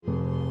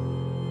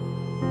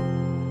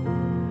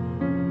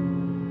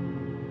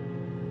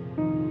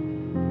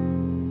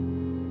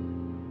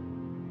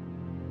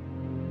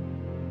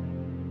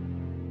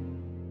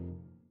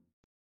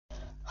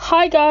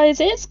Hi guys,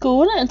 it's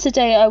Ghoul, and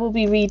today I will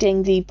be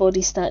reading The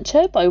Body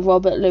Snatcher by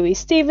Robert Louis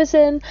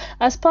Stevenson.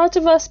 As part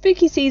of our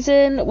spooky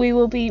season, we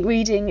will be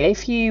reading a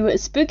few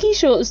spooky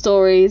short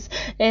stories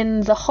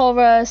in the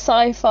horror,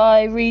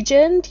 sci-fi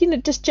region,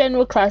 just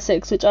general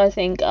classics which I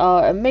think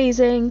are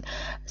amazing.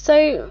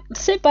 So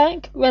sit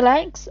back,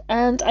 relax,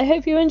 and I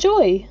hope you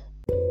enjoy.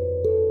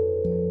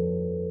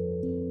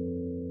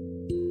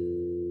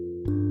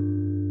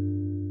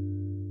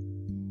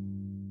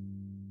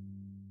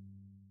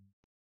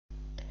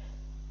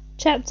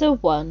 Chapter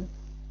 1.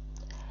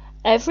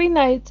 Every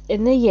night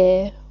in the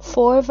year,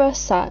 4 of us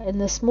sat in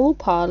the small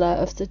parlour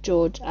of the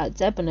George at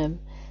Debenham,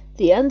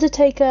 the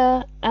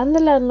undertaker and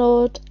the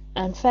landlord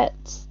and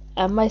Fetz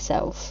and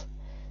myself.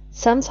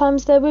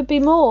 Sometimes there would be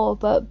more,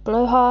 but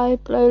blow high,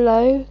 blow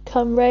low,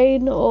 come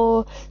rain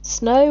or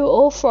snow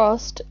or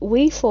frost,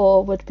 we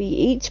 4 would be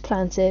each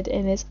planted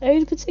in his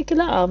own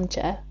particular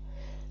armchair.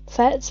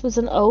 Fetz was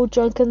an old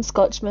drunken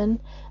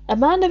Scotchman, a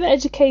man of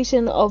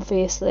education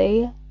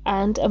obviously,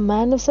 and a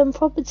man of some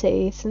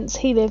property, since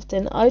he lived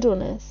in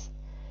idleness.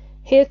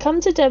 He had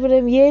come to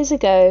Debenham years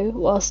ago,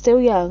 while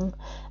still young,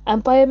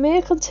 and by a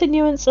mere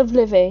continuance of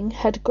living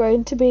had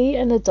grown to be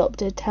an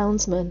adopted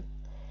townsman.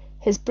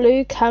 His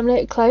blue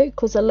camlet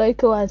cloak was a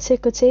local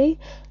antiquity,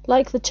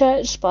 like the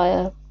church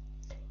spire.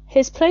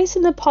 His place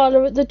in the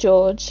parlour at the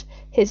George,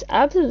 his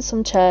absence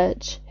from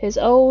church, his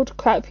old,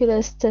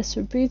 crapulous,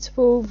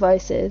 disreputable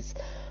vices,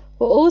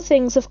 were all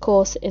things of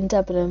course in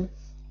Debenham.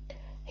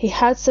 He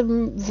had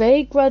some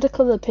vague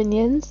radical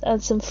opinions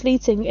and some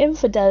fleeting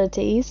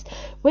infidelities,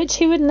 which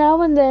he would now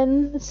and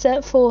then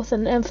set forth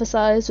and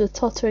emphasize with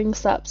tottering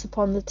slaps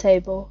upon the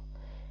table.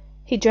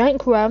 He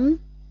drank rum,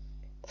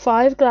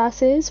 5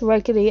 glasses,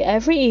 regularly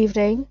every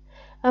evening,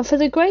 and for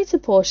the greater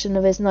portion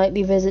of his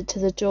nightly visit to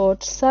the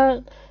George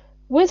sat,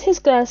 with his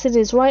glass in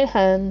his right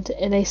hand,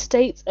 in a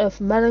state of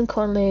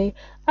melancholy,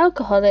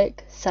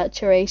 alcoholic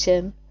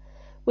saturation.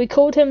 We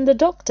called him the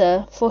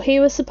doctor, for he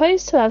was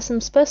supposed to have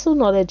some special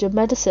knowledge of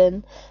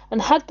medicine,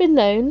 and had been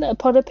known,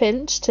 upon a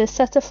pinch, to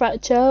set a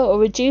fracture or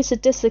reduce a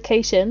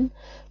dislocation,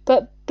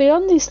 but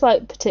beyond these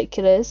slight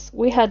particulars,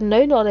 we had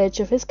no knowledge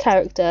of his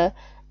character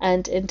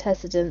and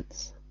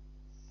antecedents.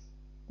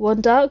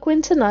 One dark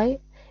winter night,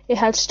 it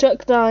had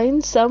struck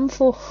 9 some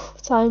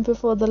time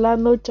before the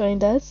landlord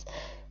joined us,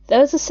 there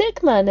was a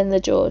sick man in the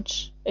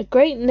George. A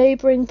great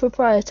neighbouring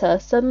proprietor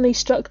suddenly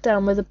struck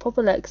down with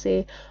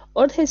apoplexy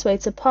on his way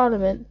to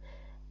Parliament,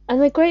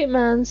 and the great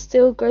man's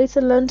still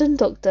greater London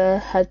doctor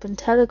had been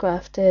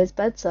telegraphed to his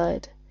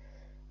bedside.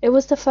 It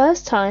was the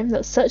first time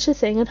that such a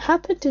thing had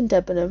happened in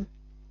Debenham,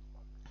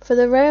 for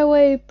the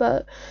railway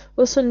but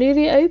was so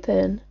newly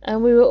open,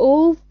 and we were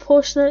all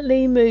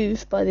proportionately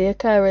moved by the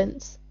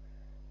occurrence.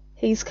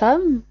 "He's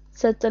come,"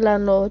 said the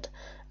landlord,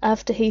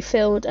 after he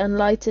filled and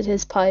lighted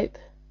his pipe.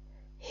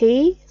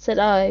 "He?" said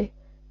I.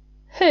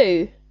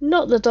 "Who?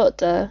 Not the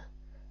doctor."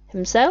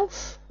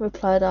 "Himself,"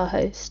 replied our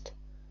host.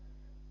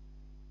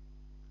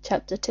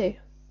 Chapter 2.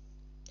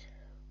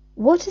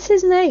 "What is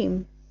his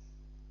name?"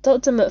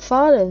 "Dr.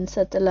 Macfarlane,"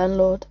 said the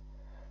landlord.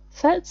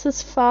 Fetz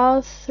was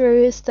far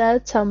through his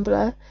 3rd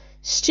tumbler,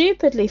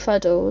 stupidly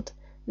fuddled,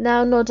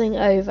 now nodding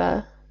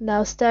over,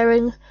 now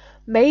staring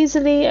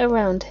mazily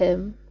around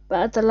him, but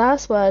at the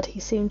last word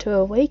he seemed to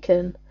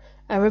awaken,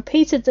 and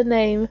repeated the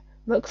name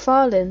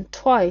Macfarlane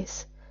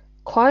twice,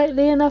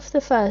 quietly enough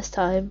the first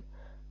time,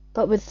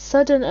 but with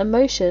sudden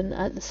emotion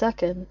at the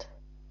second.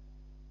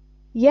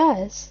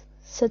 "Yes,"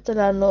 said the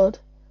landlord,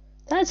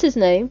 "that's his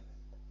name,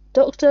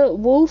 Dr.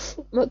 Wolfe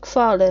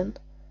Macfarlane."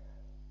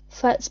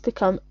 Fetz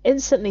became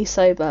instantly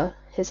sober,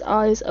 his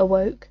eyes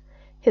awoke,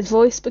 his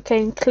voice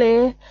became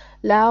clear,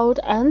 loud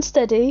and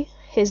steady,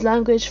 his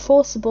language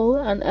forcible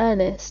and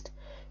earnest.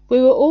 We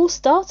were all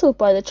startled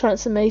by the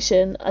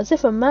transformation, as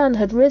if a man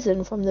had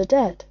risen from the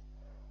dead.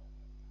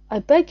 "I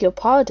beg your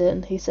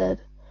pardon," he said.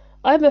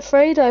 "I am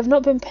afraid I have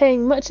not been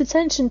paying much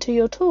attention to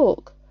your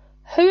talk.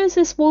 Who is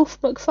this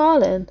Wolfe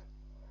Macfarlane?"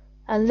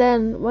 And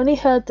then, when he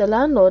heard the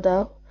landlord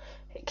out,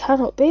 "It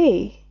cannot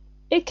be,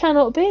 it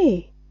cannot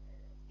be,"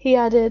 he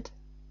added,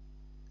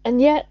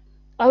 "and yet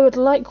I would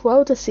like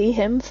well to see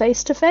him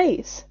face to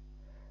face."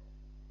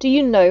 "Do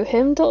you know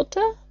him,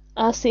 doctor?"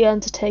 asked the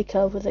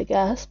undertaker with a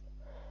gasp.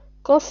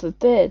 "God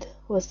forbid,"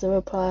 was the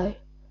reply.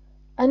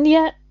 "And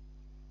yet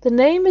the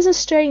name is a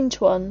strange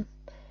one.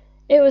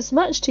 It was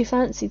much too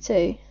fancy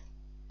too.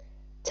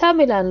 Tell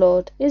me,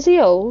 landlord, is he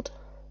old?"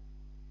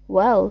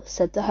 "Well,"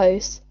 said the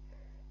host,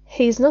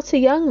 "he's not a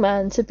young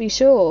man, to be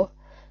sure,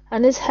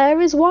 and his hair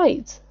is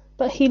white,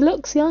 but he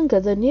looks younger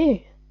than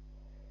you."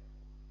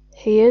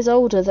 "He is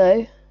older,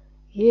 though,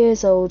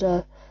 years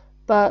older,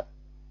 but,"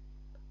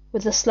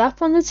 with a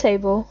slap on the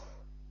table,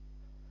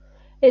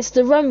 "it's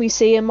the rum you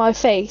see in my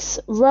face,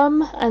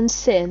 rum and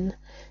sin.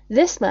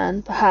 This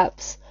man,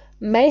 perhaps,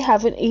 may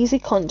have an easy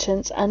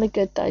conscience and a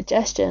good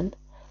digestion.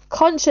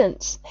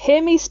 Conscience,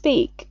 hear me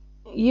speak.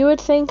 You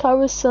would think I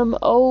was some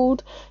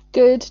old,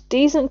 good,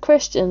 decent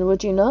Christian,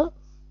 would you not?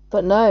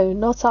 But no,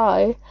 not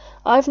I.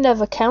 I've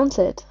never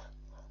counted.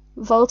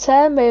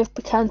 Voltaire may have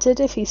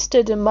canted if he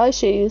stood in my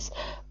shoes,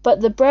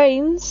 But the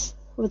brains,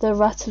 with a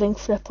rattling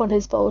flip on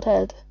his bald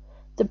head,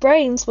 the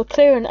brains were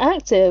clear and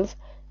active,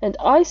 and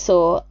I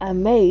saw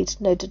and made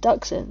no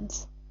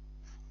deductions.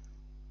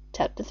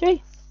 Chapter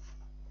 3.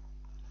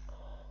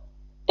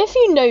 If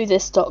you know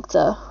this,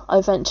 Doctor,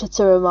 I ventured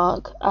to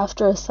remark,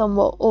 after a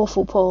somewhat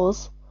awful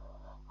pause,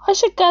 I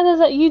should gather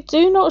that you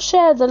do not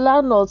share the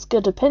landlord's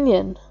good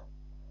opinion.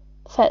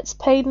 Fetz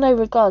paid no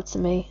regard to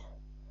me.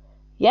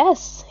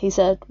 Yes, he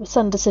said, with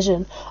some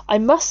decision, I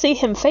must see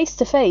him face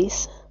to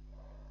face.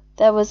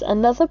 There was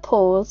another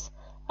pause,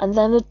 and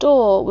then a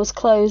door was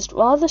closed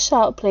rather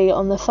sharply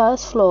on the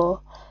first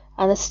floor,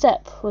 and a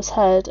step was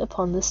heard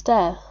upon the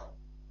stair.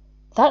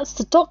 That's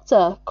the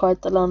doctor,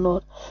 cried the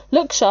landlord.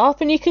 Look sharp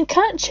and you can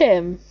catch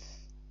him.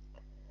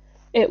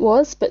 It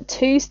was but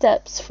 2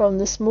 steps from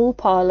the small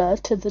parlour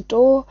to the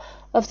door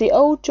of the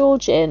Old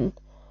George Inn.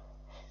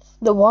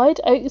 The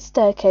wide oak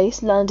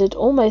staircase landed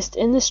almost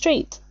in the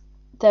street.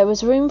 There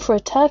was room for a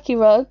Turkey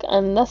rug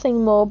and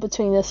nothing more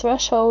between the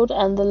threshold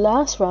and the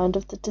last round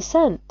of the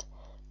descent.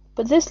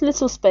 But this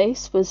little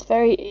space was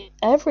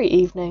every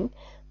evening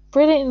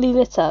brilliantly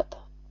lit up,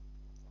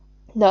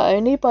 not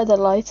only by the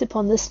light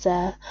upon the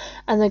stair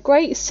and the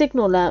great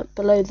signal lamp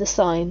below the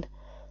sign,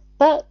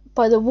 but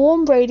by the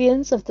warm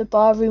radiance of the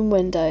bar-room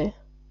window.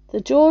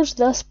 The George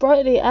thus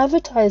brightly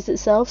advertised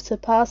itself to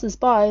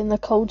passers-by in the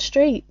cold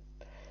street.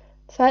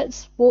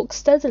 Fetz walked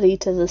steadily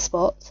to the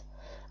spot,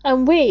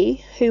 and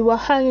we, who were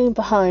hanging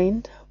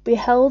behind,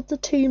 beheld the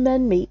 2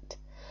 men meet,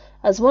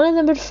 as one of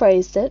them had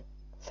phrased it,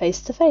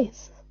 face to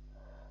face.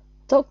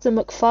 Dr.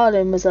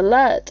 Macfarlane was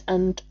alert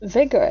and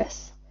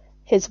vigorous.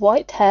 His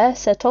white hair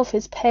set off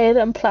his pale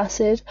and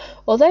placid,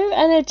 although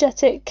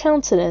energetic,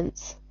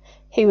 countenance.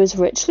 He was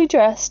richly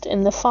dressed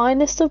in the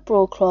finest of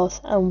broadcloth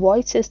and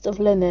whitest of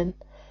linen,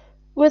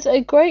 with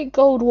a great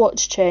gold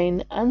watch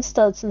chain and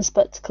studs and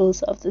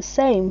spectacles of the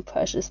same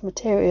precious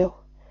material.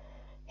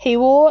 He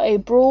wore a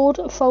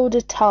broad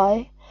folded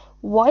tie,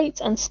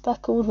 white and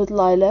speckled with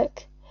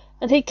lilac,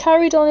 and he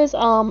carried on his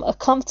arm a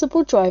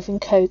comfortable driving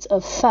coat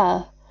of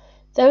fur.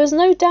 There was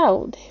no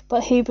doubt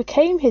but he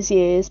became his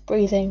years,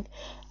 breathing,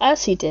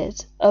 as he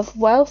did, of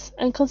wealth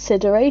and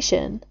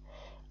consideration,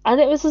 and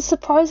it was a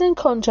surprising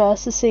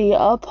contrast to see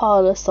our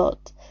parlour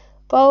sot,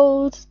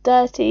 bold,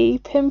 dirty,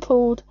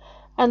 pimpled,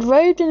 and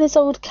robed in his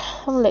old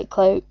camlet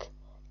cloak,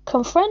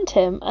 confront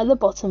him at the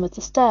bottom of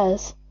the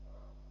stairs.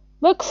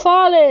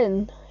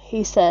 "Macfarlane!"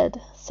 he said,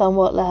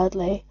 somewhat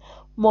loudly,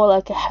 more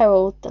like a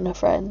herald than a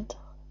friend.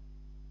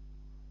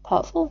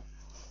 Part 4.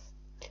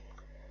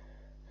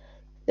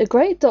 The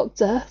great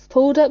doctor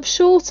pulled up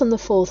short on the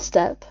 4th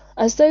step,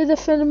 as though the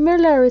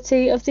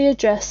familiarity of the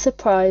address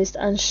surprised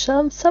and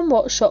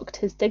somewhat shocked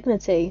his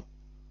dignity.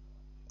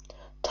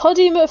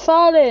 "Toddy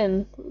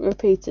Macfarlane!"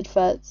 repeated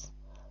Fetz.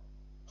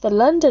 The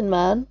London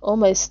man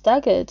almost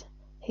staggered.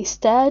 He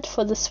stared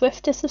for the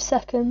swiftest of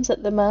seconds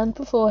at the man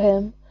before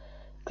him,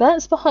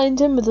 glanced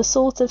behind him with a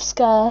sort of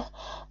scare,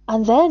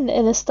 and then,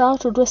 in a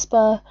startled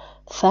whisper,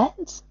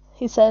 "Fetz?"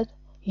 he said.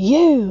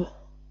 "You!"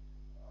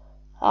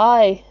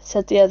 "Aye,"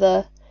 said the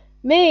other.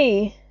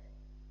 "Me!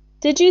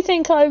 Did you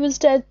think I was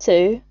dead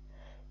too?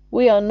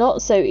 We are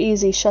not so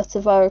easy shut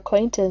of our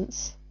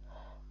acquaintance."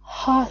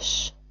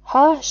 "Hush,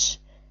 hush!"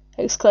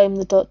 exclaimed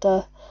the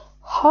doctor.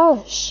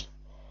 "Hush!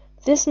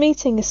 This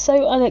meeting is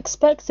so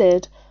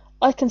unexpected.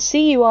 I can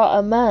see you are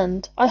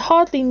unmanned. I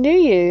hardly knew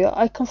you,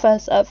 I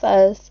confess, at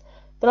first,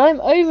 but I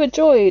am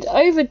overjoyed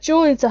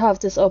to have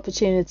this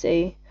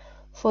opportunity.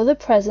 For the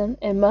present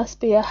it must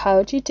be a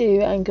how do you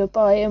do and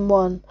goodbye in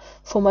one,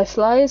 for my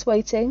fly is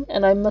waiting,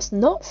 and I must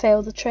not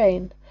fail the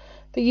train.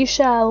 But you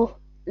shall,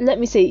 let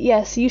me see,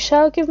 yes, you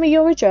shall give me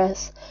your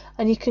address,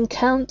 and you can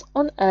count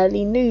on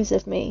early news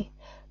of me.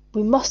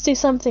 We must do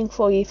something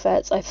for you,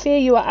 Fetz. I fear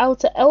you are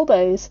out at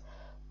elbows,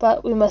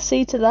 but we must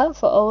see to that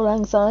for auld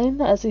lang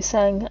syne, as we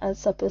sang at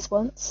suppers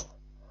once."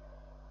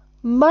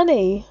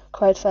 "Money!"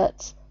 cried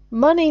Fetz.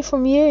 "Money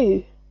from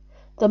you!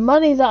 The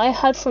money that I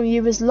had from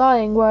you is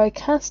lying where I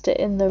cast it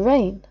in the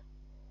rain."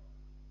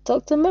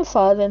 Dr.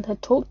 Macfarlane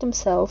had talked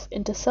himself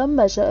into some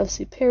measure of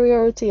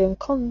superiority and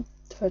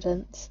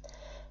confidence,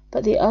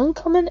 but the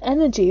uncommon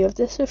energy of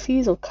this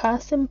refusal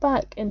cast him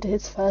back into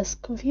his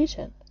first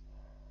confusion.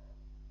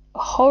 A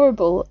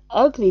horrible,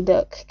 ugly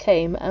look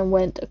came and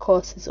went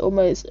across his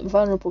almost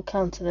vulnerable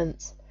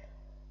countenance.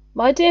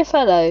 "My dear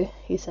fellow,"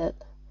 he said,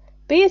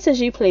 "be it as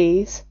you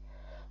please.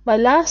 My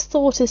last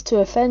thought is to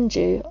offend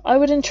you. I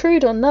would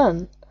intrude on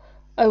none.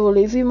 I will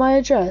leave you my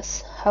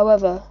address,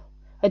 however.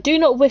 I do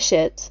not wish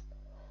it.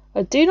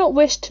 I do not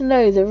wish to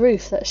know the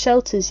roof that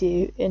shelters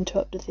you,"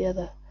 interrupted the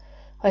other.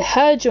 "I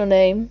heard your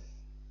name.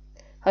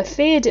 I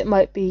feared it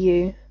might be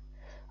you.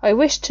 I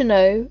wished to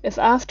know if,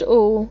 after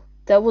all,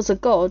 there was a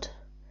God.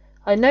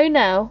 I know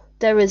now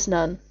there is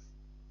none.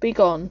 Be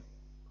gone."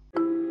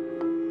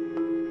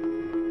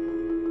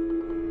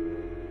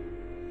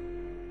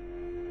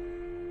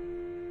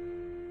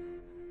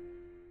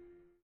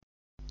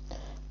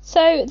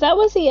 So that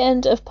was the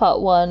end of part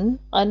 1.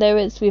 I know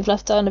we've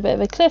left on a bit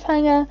of a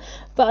cliffhanger,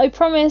 but I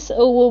promise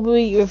all will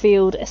be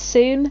revealed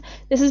soon.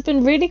 This has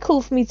been really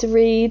cool for me to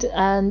read,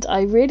 and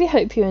I really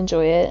hope you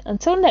enjoy it.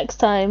 Until next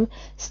time,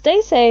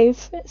 stay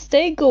safe,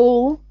 stay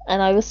ghoul,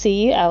 and I will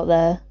see you out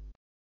there.